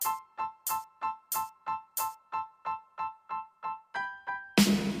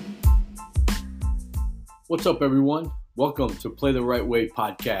What's up, everyone? Welcome to Play the Right Way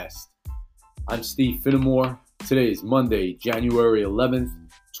podcast. I'm Steve Finnemore. Today is Monday, January 11th,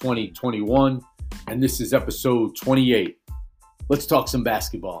 2021, and this is episode 28. Let's talk some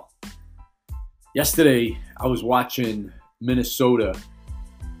basketball. Yesterday, I was watching Minnesota,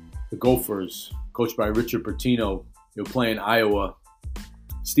 the Gophers, coached by Richard Pitino. They were playing Iowa.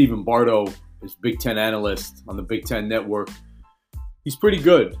 Stephen Bardo is Big Ten analyst on the Big Ten Network. He's pretty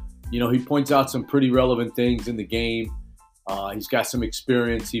good. You know, he points out some pretty relevant things in the game. He's got some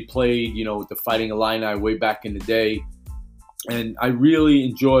experience. He played, with the Fighting Illini way back in the day. And I really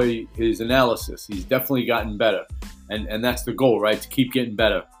enjoy his analysis. He's definitely gotten better. And that's the goal, right? To keep getting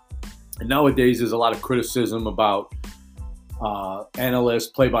better. And nowadays, there's a lot of criticism about analysts,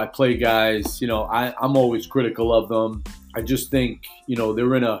 play-by-play guys. I'm always critical of them. I just think,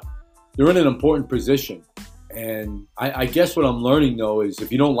 they're in an important position. And I guess what I'm learning, though, is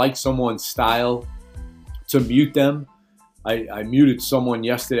if you don't like someone's style, to mute them. I muted someone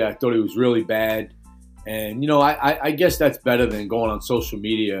yesterday. I thought he was really bad. And, I guess that's better than going on social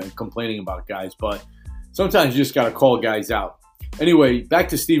media and complaining about guys. But sometimes you just got to call guys out. Anyway, back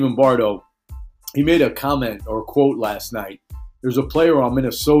to Stephen Bardo. He made a comment or a quote last night. There's a player on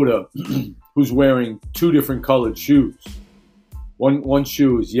Minnesota who's wearing two different colored shoes. One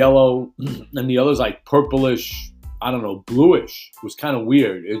shoe is yellow, and the other's like purplish, bluish. It was kind of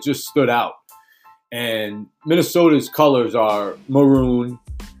weird. It just stood out. And Minnesota's colors are maroon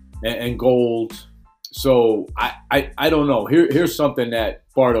and gold. So I don't know. Here's something that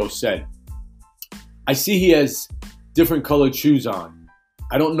Bardo said. I see he has different colored shoes on.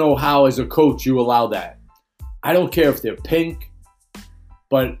 I don't know how, as a coach, you allow that. I don't care if they're pink,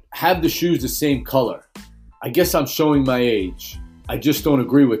 but have the shoes the same color. I guess I'm showing my age. I just don't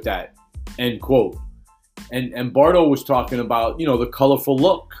agree with that, end quote. And Bardo was talking about, the colorful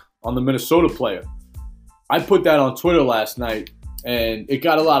look on the Minnesota player. I put that on Twitter last night, and it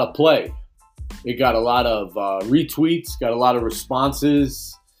got a lot of play. It got a lot of retweets, got a lot of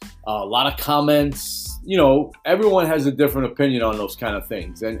responses, a lot of comments. Everyone has a different opinion on those kind of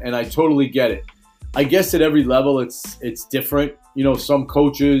things, and I totally get it. I guess at every level it's different. Some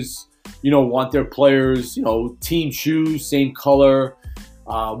coaches want their players, team shoes, same color.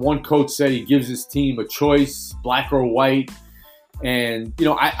 One coach said he gives his team a choice, black or white. And,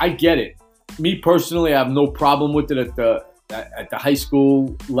 I get it. Me personally, I have no problem with it at the high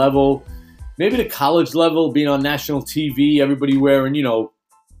school level. Maybe the college level, being on national TV, everybody wearing,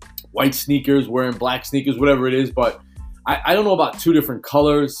 white sneakers, wearing black sneakers, whatever it is. But I don't know about two different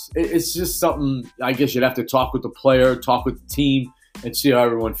colors. It's just something I guess you'd have to talk with the player, talk with the team, and see how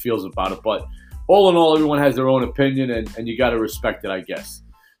everyone feels about it. But all in all, everyone has their own opinion, and you got to respect it, I guess.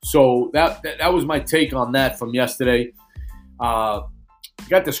 So that was my take on that from yesterday. Got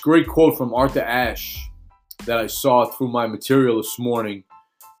this great quote from Arthur Ashe that I saw through my material this morning.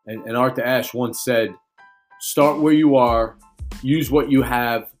 And Arthur Ashe once said, "Start where you are, use what you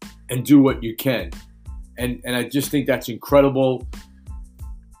have, and do what you can." And I just think that's incredible.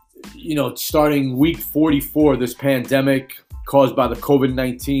 Starting week 44 of this pandemic caused by the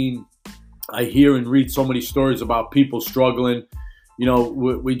COVID-19, I hear and read so many stories about people struggling.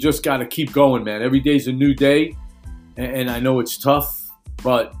 We just got to keep going, man. Every day's a new day, and I know it's tough,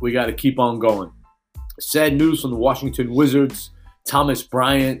 but we got to keep on going. Sad news from the Washington Wizards. Thomas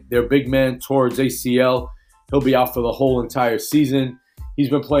Bryant, their big man, tore his ACL. He'll be out for the whole entire season. He's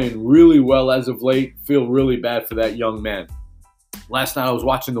been playing really well as of late. Feel really bad for that young man. Last night I was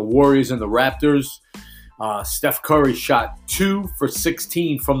watching the Warriors and the Raptors. Steph Curry shot 2 for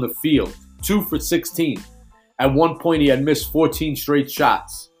 16 from the field. 2 for 16. At one point, he had missed 14 straight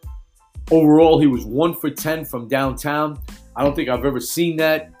shots. Overall, he was 1 for 10 from downtown. I don't think I've ever seen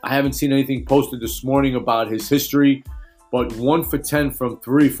that. I haven't seen anything posted this morning about his history. But 1 for 10 from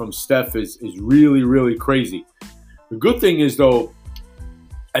 3 from Steph is really, really crazy. The good thing is, though,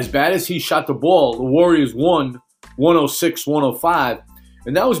 as bad as he shot the ball, the Warriors won 106-105.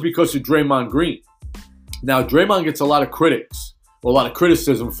 And that was because of Draymond Green. Now, Draymond gets a lot of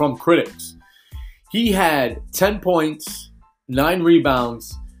criticism from critics. He had 10 points, 9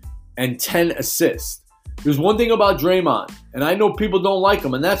 rebounds, and 10 assists. There's one thing about Draymond, and I know people don't like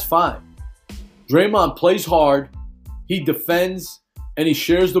him, and that's fine. Draymond plays hard, he defends, and he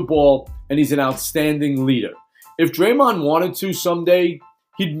shares the ball, and he's an outstanding leader. If Draymond wanted to someday,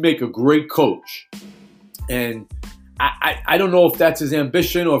 he'd make a great coach. And I don't know if that's his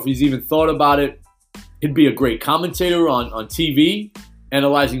ambition or if he's even thought about it. He'd be a great commentator on TV,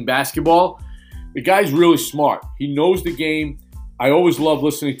 analyzing basketball. The guy's really smart. He knows the game. I always love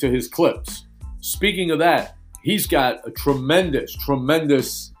listening to his clips. Speaking of that, he's got a tremendous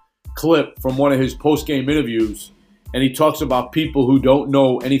clip from one of his post-game interviews, and he talks about people who don't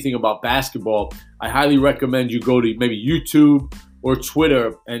know anything about basketball. I highly recommend you go to maybe YouTube or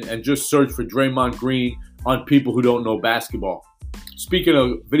Twitter and just search for Draymond Green on people who don't know basketball. Speaking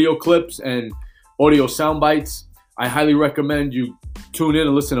of video clips and audio sound bites, I highly recommend you tune in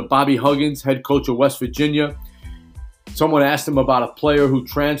and listen to Bobby Huggins, head coach of West Virginia. Someone asked him about a player who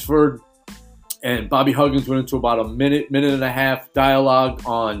transferred, and Bobby Huggins went into about a minute and a half dialogue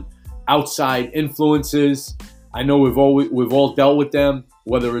on outside influences. I know we've all dealt with them,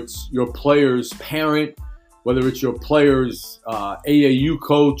 whether it's your player's parent, whether it's your player's AAU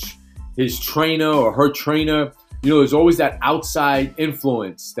coach, his trainer or her trainer. There's always that outside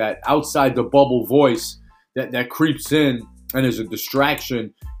influence, that outside the bubble voice that creeps in and is a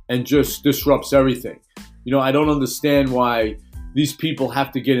distraction and just disrupts everything. I don't understand why these people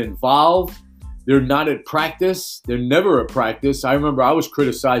have to get involved. They're not at practice. They're never at practice. I remember I was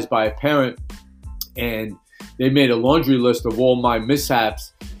criticized by a parent, and they made a laundry list of all my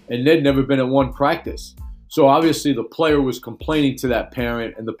mishaps, and they'd never been at one practice. So obviously the player was complaining to that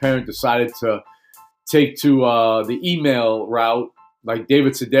parent, and the parent decided to take to the email route. Like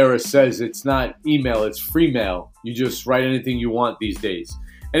David Sedaris says, it's not email, it's free mail. You just write anything you want these days.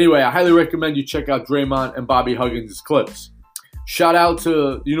 Anyway, I highly recommend you check out Draymond and Bobby Huggins' clips. Shout out to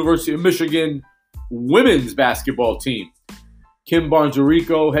the University of Michigan women's basketball team. Kim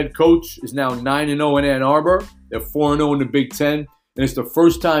Barnes-Arico, head coach, is now 9-0 in Ann Arbor. They're 4-0 in the Big Ten, and it's the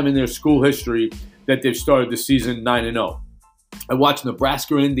first time in their school history that they've started the season 9-0. I watched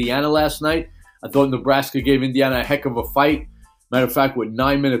Nebraska and Indiana last night. I thought Nebraska gave Indiana a heck of a fight. Matter of fact, with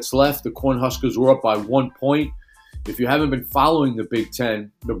 9 minutes left, the Cornhuskers were up by 1 point. If you haven't been following the Big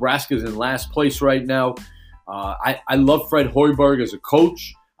Ten, Nebraska's in last place right now. I love Fred Hoiberg as a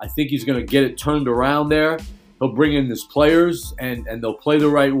coach. I think he's going to get it turned around there. He'll bring in his players, and they'll play the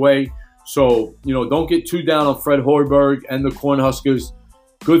right way. So, don't get too down on Fred Hoiberg and the Cornhuskers.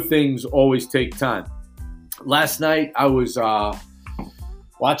 Good things always take time. Last night, I was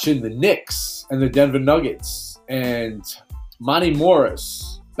watching the Knicks and the Denver Nuggets, and Monty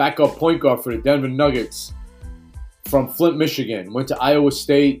Morris, backup point guard for the Denver Nuggets from Flint, Michigan, went to Iowa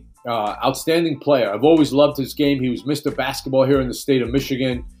State. Outstanding player. I've always loved his game. He was Mr. Basketball here in the state of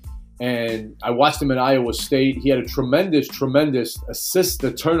Michigan, and I watched him at Iowa State. He had a tremendous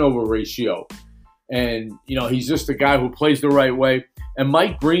assist-to-turnover ratio, and he's just a guy who plays the right way. And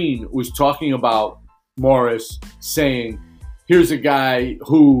Mike Breen was talking about Morris, saying, "Here's a guy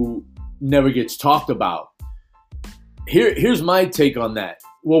who never gets talked about." Here's my take on that.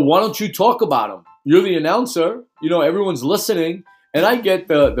 Well, why don't you talk about him? You're the announcer. Everyone's listening. And I get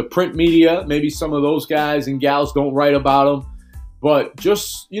the print media, maybe some of those guys and gals don't write about them. But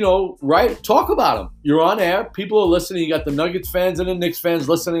just, talk about them. You're on air. People are listening. You got the Nuggets fans and the Knicks fans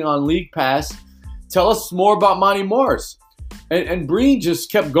listening on League Pass. Tell us more about Monty Morris. And Breen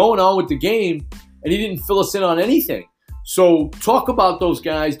just kept going on with the game, and he didn't fill us in on anything. So talk about those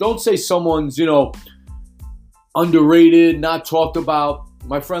guys. Don't say someone's, underrated, not talked about.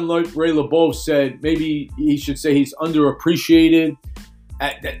 My friend Ray LeBeau said maybe he should say he's underappreciated.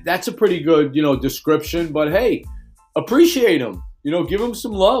 That's a pretty good, description. But hey, appreciate him. Give him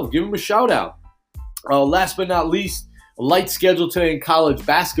some love. Give him a shout out. Last but not least, a light schedule today in college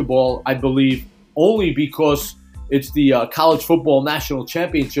basketball, I believe, only because it's the college football national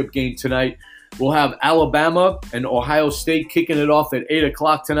championship game tonight. We'll have Alabama and Ohio State kicking it off at 8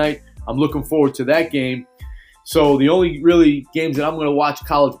 o'clock tonight. I'm looking forward to that game. So the only really games that I'm going to watch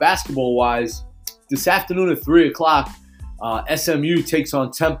college basketball-wise, this afternoon at 3 o'clock, SMU takes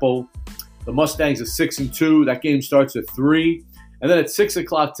on Temple. The Mustangs are 6-2. That game starts at 3. And then at 6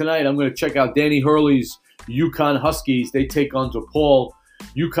 o'clock tonight, I'm going to check out Danny Hurley's UConn Huskies. They take on DePaul.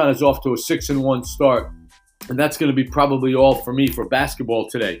 UConn is off to a 6-1 start. And that's going to be probably all for me for basketball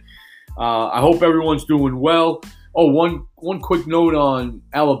today. I hope everyone's doing well. Oh, one quick note on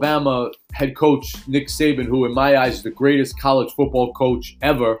Alabama head coach Nick Saban, who in my eyes is the greatest college football coach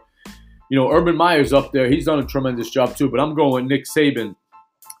ever. Urban Meyer's up there. He's done a tremendous job too, but I'm going with Nick Saban.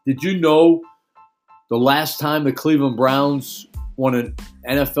 Did you know the last time the Cleveland Browns won an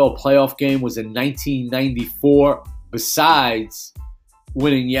NFL playoff game was in 1994, besides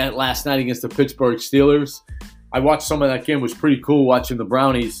winning yet last night against the Pittsburgh Steelers? I watched some of that game. It was pretty cool watching the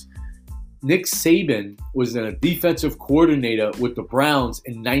Brownies. Nick Saban was a defensive coordinator with the Browns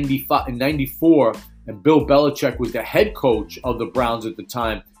in 94, and Bill Belichick was the head coach of the Browns at the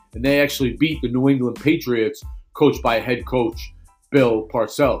time. And they actually beat the New England Patriots, coached by head coach Bill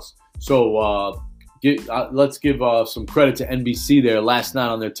Parcells. So let's give some credit to NBC there last night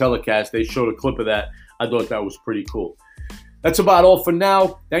on their telecast. They showed a clip of that. I thought that was pretty cool. That's about all for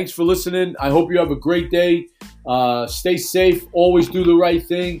now. Thanks for listening. I hope you have a great day. Stay safe. Always do the right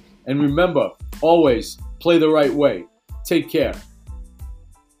thing. And remember, always play the right way. Take care.